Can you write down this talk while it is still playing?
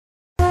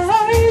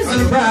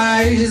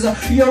prize.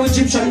 Yo,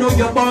 Egyptian, know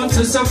you're born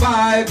to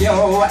survive.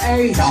 Yo,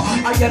 hey,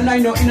 I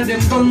know in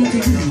them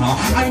bunting.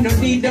 I don't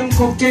need them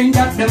cocaine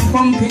that them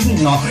pumping.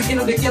 You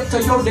know they get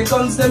to yo, the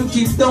guns them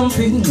keep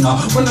dumping.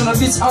 When none of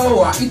this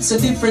hour, it's a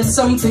different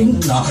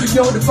something.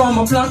 Yo, the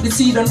farmer plant the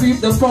seed and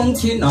reap the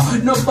pumpkin.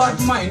 No bad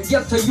mind,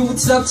 get to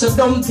youths, that's a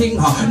dumb thing.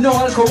 No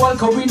alcohol,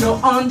 cause we no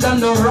under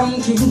no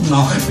ranking.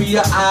 We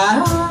are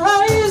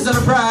eyes on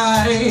the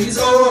prize.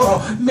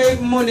 Oh, make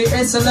money,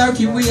 it's a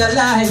lucky we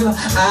alive.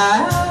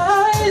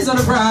 Eyes on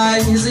the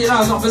prize. You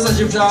know, it's Officer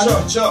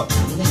Gyptian.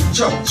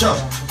 Chop.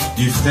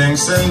 Give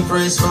thanks and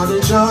praise for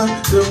the joy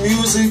the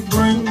music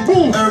bring.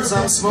 Herbs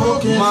I'm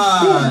smoking.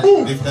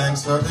 Man. Give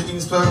thanks for the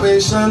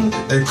inspiration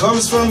that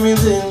comes from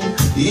within.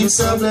 It's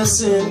a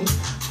blessing.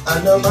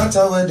 And no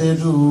matter what they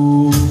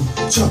do,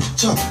 chop,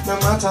 no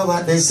matter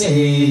what they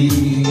say,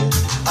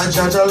 a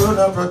judge alone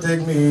will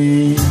protect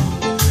me.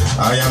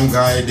 I am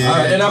guided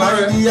by the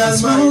Almighty.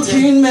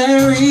 Smoking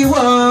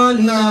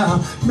marijuana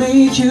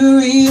make you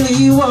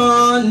really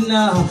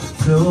wanna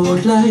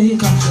float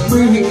like a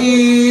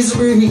breeze.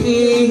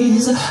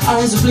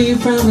 Eyes bleed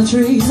from the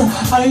trees.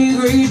 I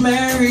grade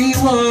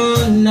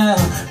marijuana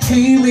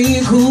keep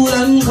me cool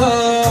and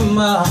calm.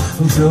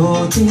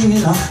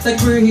 Floating like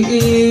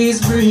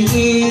breeze.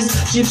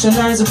 Gyptian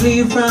eyes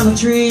bleed from the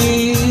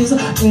trees.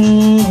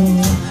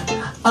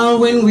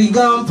 And when we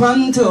gone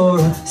on tour,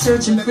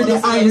 searching for the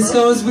highest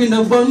cause we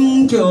no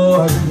bun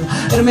cure.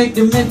 It'll make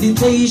the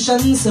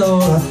meditation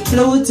soar,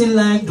 floating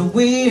like the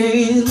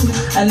wind.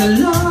 And I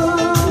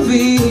love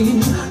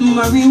it,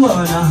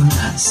 marijuana,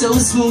 so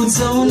smooth,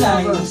 so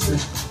nice.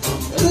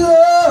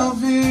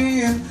 Love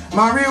it,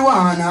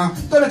 marijuana.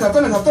 Turn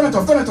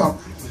it up.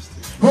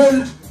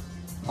 Well,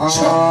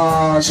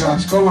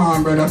 gosh, come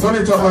on, brother, turn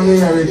it up and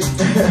hear it.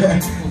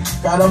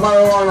 Cause the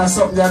marijuana is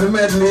something that the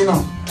medley, you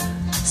know.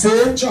 See,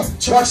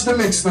 watch the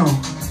mix now.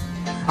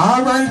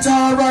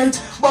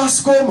 Alright,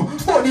 boss come,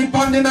 put it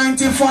on the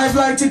 95,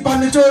 light it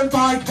on the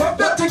turnpike.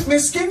 That take me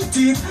skin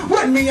teeth,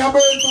 when me a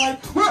burn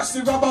pipe. Worse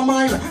to grab a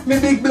mile, me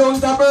big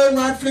blunt a burn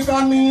right. Flick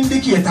on me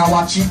indicator,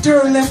 watch it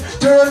turn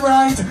left, turn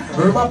right.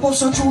 Herb a push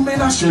through me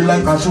nostril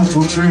like a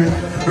choo-choo train.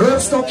 Herb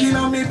stuck in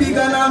on me big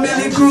and on me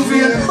little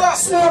vein.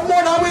 Smoke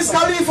more than Wiz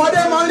Khalifa,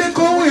 them a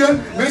little wheel.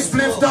 Me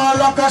spliff down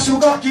like a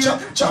sugar cane.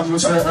 Chop you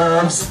say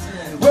herbs.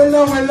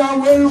 Well,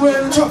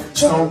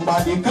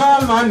 somebody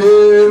call my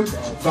name.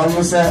 From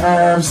you say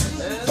herbs.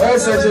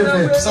 Where's the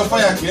Jiffy? So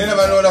fire king, you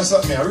never know that's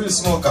something, a real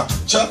smoker.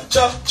 Chop.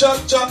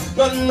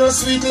 Nothing no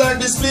sweet like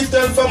this split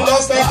turn from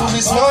last night to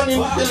this morning.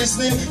 You're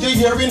listening, you're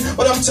hearing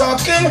what I'm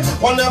talking.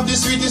 One of the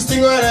sweetest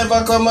things I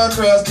ever come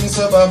across. King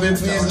so Bobby,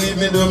 please leave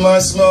me do my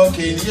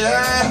smoking.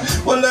 Yeah,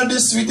 one of the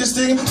sweetest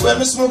things when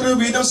me smoke the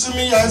weed, don't see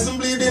me eyes and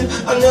bleeding.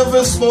 I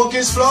never smoke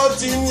is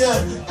floating,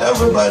 yeah.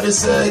 Everybody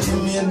say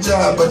give me a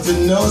job, but you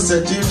know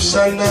the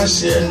Gyptian I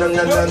share, no.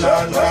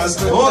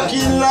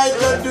 Smoking like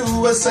I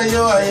do, I say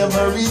yo, I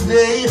every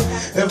day.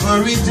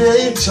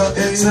 So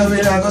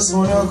we not go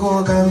smoke no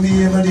coke and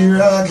be able to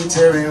rocket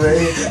every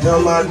way. No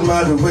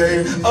mad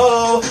way.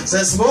 Oh,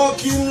 say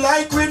smoking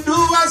like we do,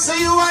 I say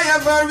you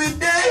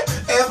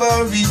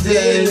every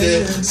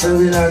day. So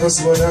we not go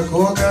smoke no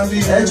coke and be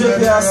able to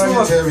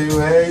rocket every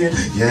way.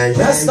 Yeah.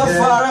 That's the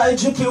far I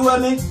Gypy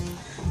when me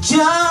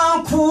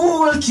can't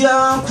cool,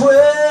 can't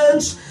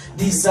quench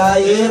this I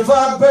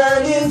ever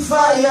burning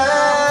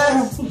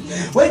fire.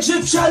 When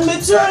Gyptian me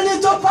turn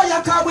it up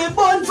fire, cause we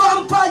burn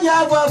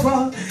vampire.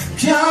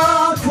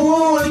 Can't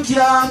cool,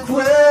 can't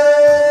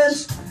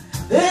quench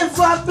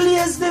ever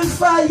blaze the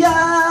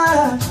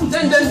fire.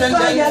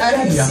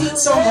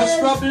 So much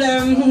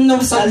problem, no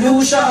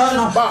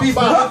solution.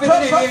 People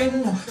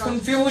living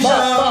confusion.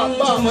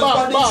 Too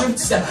much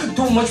politics,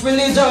 too much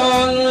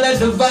religion. Let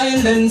the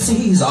violence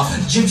ease.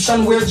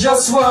 Gyptian, we're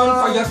just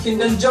one. For your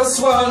kingdom,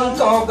 just one.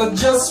 Talk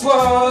just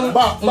one.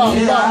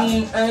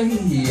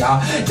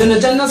 Then the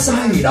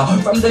genocide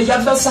from the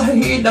other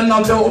side, and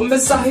all the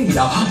homicide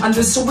and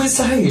the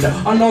suicide,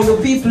 and all the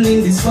people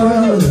in this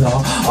world,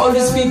 all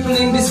these people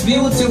in this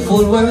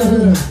beautiful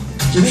world.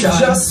 Gyptian,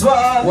 just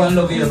one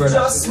love you, brother.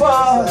 Just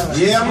one.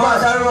 Yeah, man.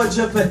 I road,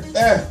 Gypy.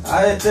 Yeah.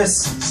 I hate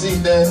this. See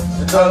there.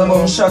 It's all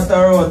about shut the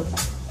road.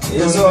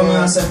 It's all me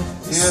I say.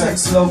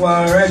 Sex, love,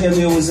 and reggae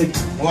music.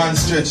 One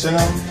stretch, you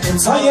know.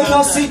 So you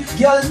know see,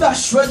 girl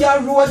dash where your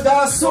road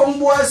and some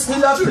boy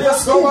still a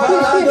place go on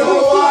and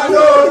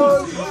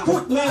don't.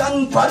 Put me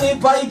on panny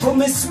pipe,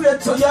 me swear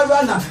to your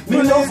honor.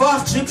 Me love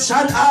of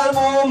Gyptian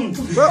album.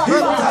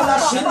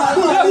 International,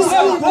 me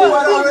some poor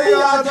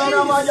area down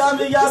in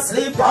Miami, a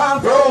sleep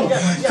and brown.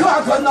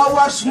 You're gonna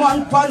wash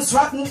man pants,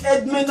 rotten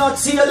head, me not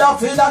tail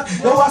off in that.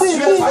 You a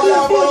straight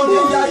fire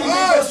bone, yeah, you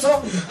go so.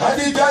 And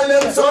the girl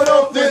them turn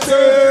up the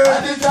turn,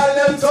 and the girl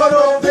them turn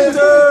up the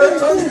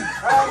turn.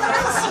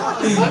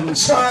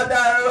 Shot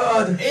that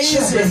road.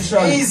 Easy.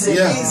 Shot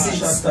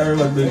that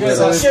road, big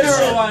brother.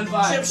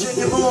 Gyptian,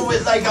 you move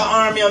with like an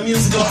army, a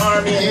musical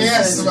army.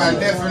 Yes, man,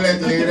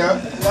 definitely, you know.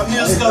 A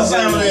musical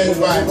family. State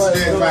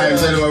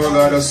vibes, anyway,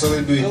 regardless, so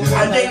we do it, you know.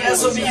 I think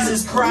SOBs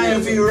is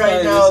crying for you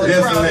right now.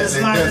 The crowd is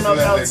lining up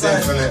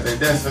outside.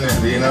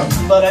 Definitely, you know.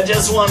 But I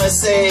just want to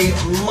say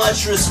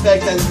much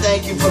respect and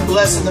thank you for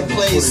blessing the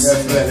place.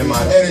 Definitely,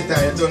 man.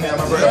 Anytime you told me I'm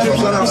a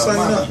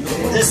brother.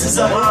 This is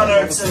an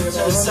honor to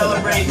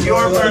celebrate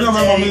your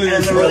birthday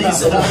and the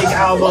release of the big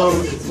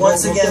album.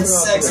 Once again,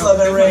 Sex, Love,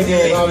 and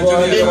Reggae.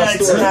 Midnight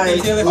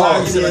tonight.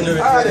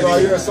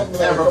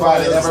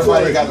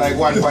 Everybody got like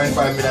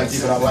 1.5 million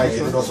people that like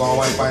it. Just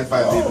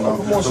 1.5 people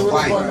now. So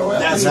why?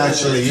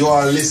 Naturally, you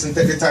all listen,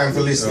 take the time to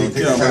listen,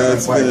 take the time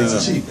to find it.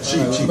 It's cheap.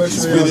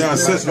 It's really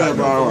unsatisfied,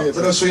 bro.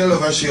 So don't show your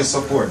love and show your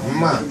support.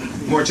 Man,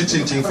 more ching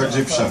for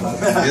Gyptian.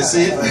 You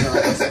see it?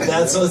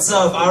 That's what's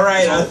up. All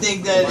right, I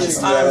think that it's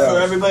time for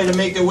everybody to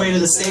make their way to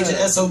the stage at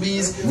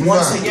SOBs.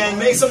 Once again,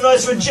 make some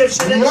noise for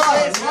Gyptian in the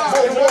stage.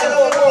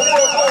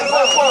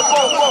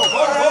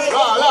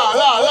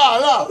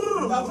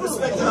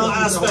 Respectable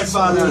aspect,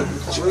 Father.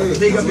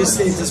 Big up your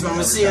status, man.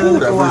 We'll see you in a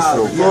little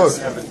while.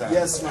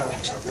 Yes, man.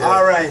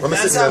 All right,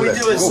 that's how we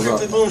do it.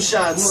 Strictly boom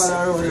shots.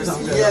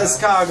 Yes,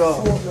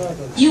 cargo.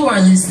 You are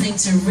listening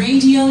to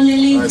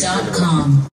RadioLily.com.